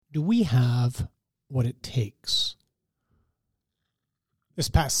Do we have what it takes? This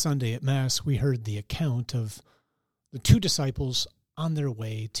past Sunday at Mass, we heard the account of the two disciples on their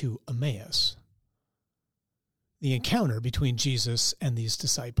way to Emmaus. The encounter between Jesus and these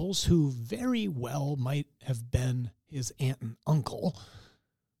disciples, who very well might have been his aunt and uncle,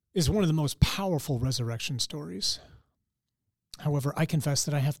 is one of the most powerful resurrection stories. However, I confess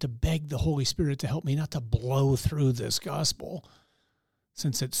that I have to beg the Holy Spirit to help me not to blow through this gospel,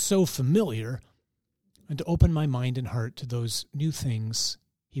 since it's so familiar, and to open my mind and heart to those new things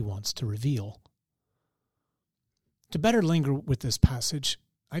he wants to reveal. To better linger with this passage,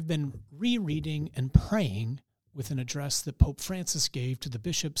 I've been rereading and praying with an address that Pope Francis gave to the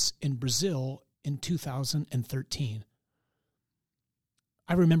bishops in Brazil in 2013.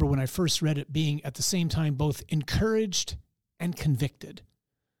 I remember when I first read it being at the same time both encouraged and convicted.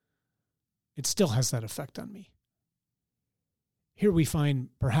 It still has that effect on me. Here we find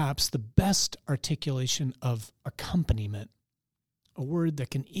perhaps the best articulation of accompaniment, a word that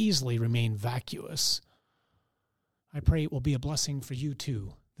can easily remain vacuous. I pray it will be a blessing for you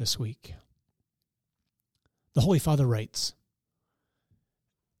too this week. The Holy Father writes,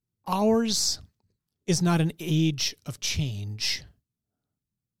 "Ours is not an age of change,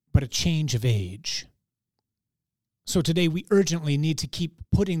 but a change of age." So today we urgently need to keep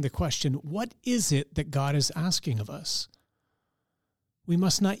putting the question, what is it that God is asking of us? We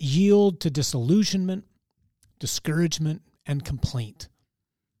must not yield to disillusionment, discouragement, and complaint.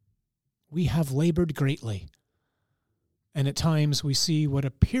 We have labored greatly, and at times we see what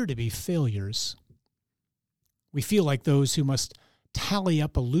appear to be failures. We feel like those who must tally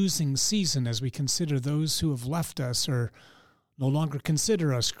up a losing season as we consider those who have left us or no longer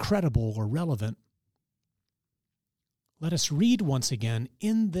consider us credible or relevant. Let us read once again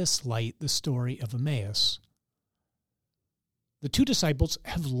in this light the story of Emmaus. The two disciples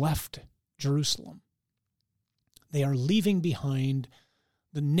have left Jerusalem. They are leaving behind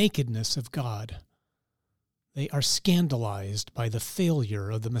the nakedness of God. They are scandalized by the failure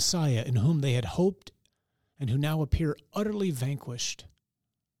of the Messiah in whom they had hoped and who now appear utterly vanquished,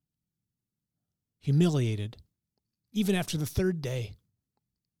 humiliated, even after the third day.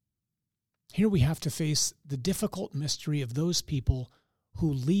 Here we have to face the difficult mystery of those people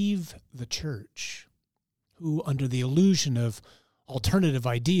who leave the church, who, under the illusion of alternative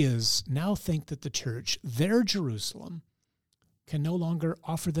ideas, now think that the church, their Jerusalem, can no longer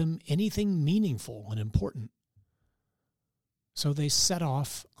offer them anything meaningful and important. So they set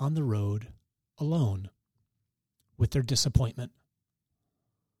off on the road alone with their disappointment.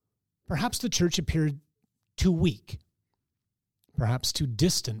 Perhaps the church appeared too weak, perhaps too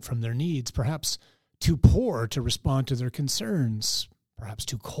distant from their needs, perhaps too poor to respond to their concerns, perhaps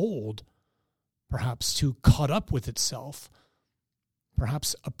too cold, perhaps too caught up with itself,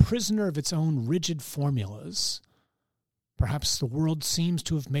 perhaps a prisoner of its own rigid formulas. Perhaps the world seems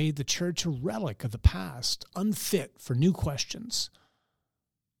to have made the church a relic of the past, unfit for new questions.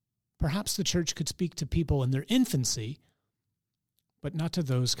 Perhaps the church could speak to people in their infancy, but not to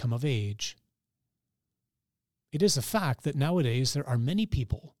those come of age. It is a fact that nowadays there are many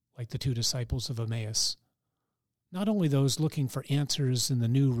people like the two disciples of Emmaus, not only those looking for answers in the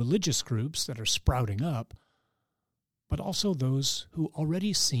new religious groups that are sprouting up, but also those who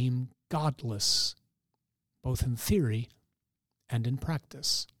already seem godless, both in theory and in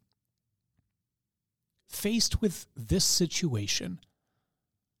practice. Faced with this situation,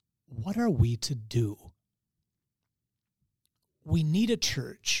 what are we to do? We need a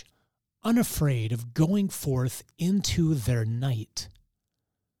church unafraid of going forth into their night.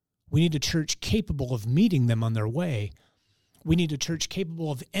 We need a church capable of meeting them on their way. We need a church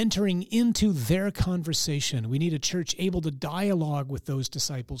capable of entering into their conversation. We need a church able to dialogue with those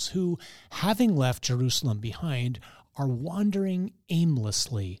disciples who, having left Jerusalem behind, are wandering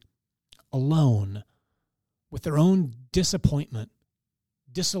aimlessly, alone, with their own disappointment,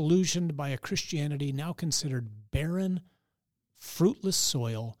 disillusioned by a Christianity now considered barren, fruitless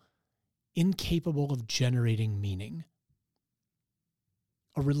soil, incapable of generating meaning.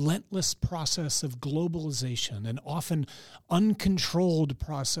 A relentless process of globalization, an often uncontrolled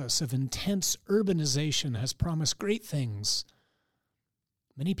process of intense urbanization has promised great things.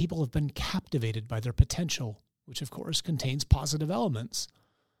 Many people have been captivated by their potential, which of course contains positive elements.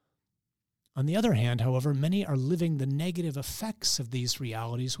 On the other hand, however, many are living the negative effects of these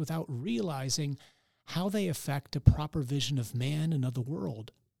realities without realizing how they affect a proper vision of man and of the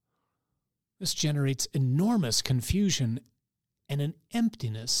world. This generates enormous confusion and an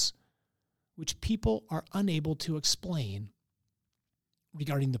emptiness which people are unable to explain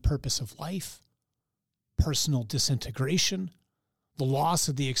regarding the purpose of life, personal disintegration, the loss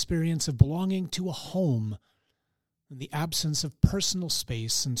of the experience of belonging to a home, and the absence of personal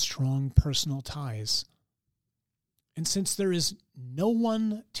space and strong personal ties. And since there is no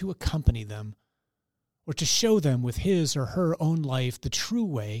one to accompany them or to show them with his or her own life the true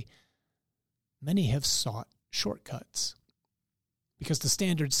way, many have sought shortcuts because the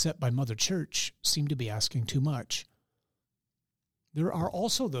standards set by Mother Church seem to be asking too much. There are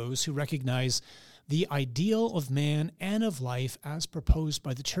also those who recognize the ideal of man and of life as proposed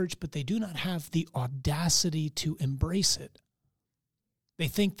by the Church, but they do not have the audacity to embrace it. They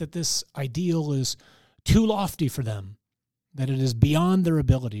think that this ideal is too lofty for them, that it is beyond their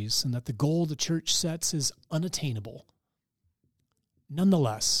abilities, and that the goal the Church sets is unattainable.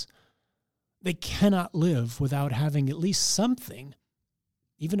 Nonetheless, they cannot live without having at least something,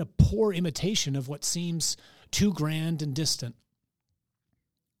 even a poor imitation of what seems too grand and distant.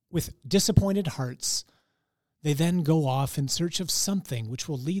 With disappointed hearts, they then go off in search of something which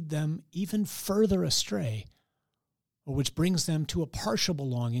will lead them even further astray, or which brings them to a partial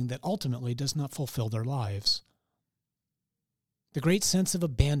belonging that ultimately does not fulfill their lives. The great sense of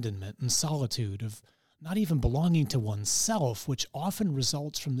abandonment and solitude, of not even belonging to oneself, which often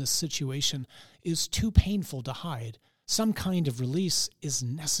results from this situation, is too painful to hide. Some kind of release is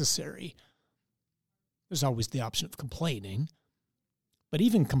necessary. There's always the option of complaining, but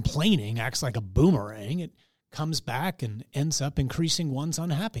even complaining acts like a boomerang. It comes back and ends up increasing one's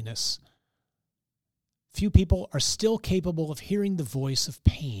unhappiness. Few people are still capable of hearing the voice of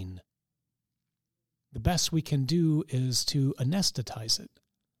pain. The best we can do is to anesthetize it.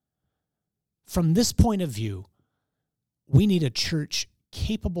 From this point of view, we need a church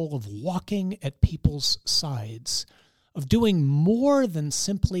capable of walking at people's sides, of doing more than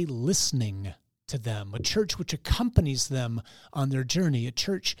simply listening to them, a church which accompanies them on their journey, a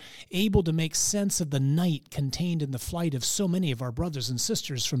church able to make sense of the night contained in the flight of so many of our brothers and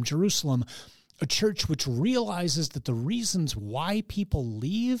sisters from Jerusalem, a church which realizes that the reasons why people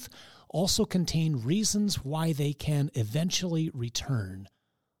leave also contain reasons why they can eventually return.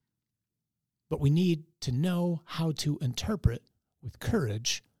 But we need to know how to interpret with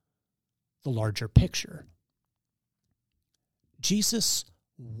courage the larger picture. Jesus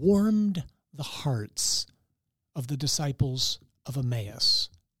warmed the hearts of the disciples of Emmaus.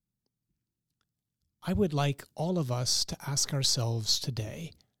 I would like all of us to ask ourselves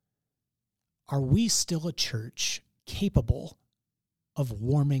today, are we still a church capable of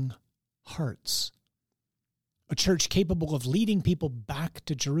warming hearts? A church capable of leading people back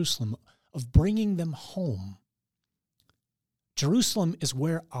to Jerusalem, of bringing them home. Jerusalem is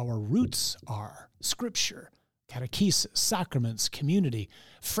where our roots are: Scripture, catechesis, sacraments, community,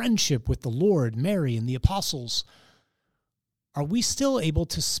 friendship with the Lord, Mary, and the apostles. Are we still able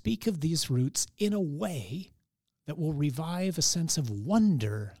to speak of these roots in a way that will revive a sense of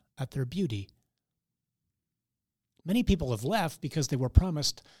wonder at their beauty? Many people have left because they were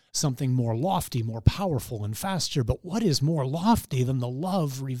promised something more lofty, more powerful, and faster. But what is more lofty than the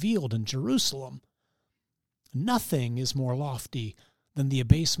love revealed in Jerusalem? Nothing is more lofty than the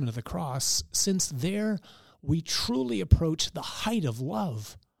abasement of the cross, since there we truly approach the height of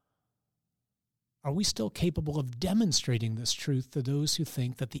love. Are we still capable of demonstrating this truth to those who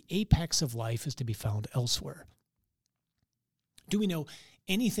think that the apex of life is to be found elsewhere? Do we know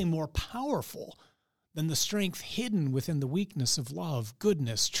anything more powerful than the strength hidden within the weakness of love,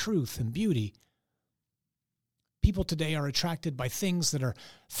 goodness, truth, and beauty? People today are attracted by things that are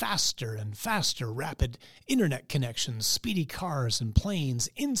faster and faster, rapid internet connections, speedy cars and planes,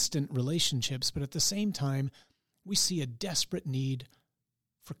 instant relationships, but at the same time, we see a desperate need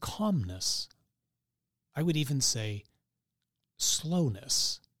for calmness. I would even say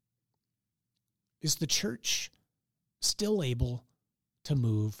slowness. Is the church still able to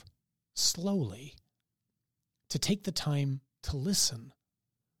move slowly, to take the time to listen,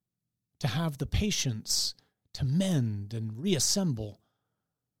 to have the patience to mend and reassemble?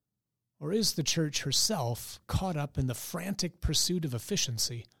 Or is the church herself caught up in the frantic pursuit of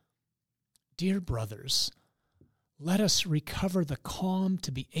efficiency? Dear brothers, let us recover the calm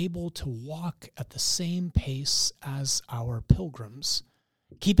to be able to walk at the same pace as our pilgrims,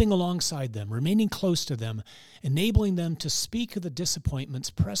 keeping alongside them, remaining close to them, enabling them to speak of the disappointments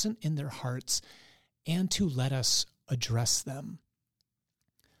present in their hearts and to let us address them.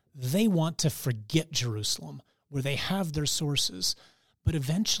 They want to forget Jerusalem, where they have their sources, but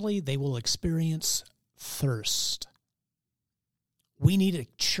eventually they will experience thirst. We need a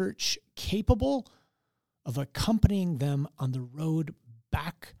church capable of accompanying them on the road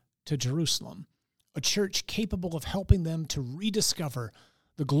back to Jerusalem, a church capable of helping them to rediscover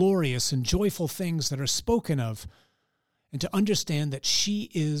the glorious and joyful things that are spoken of and to understand that she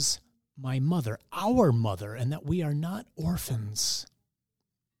is my mother, our mother, and that we are not orphans.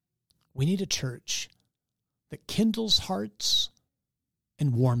 We need a church that kindles hearts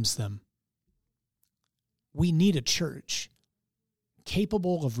and warms them. We need a church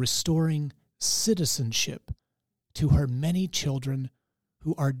capable of restoring citizenship to her many children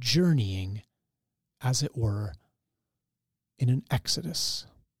who are journeying, as it were, in an exodus.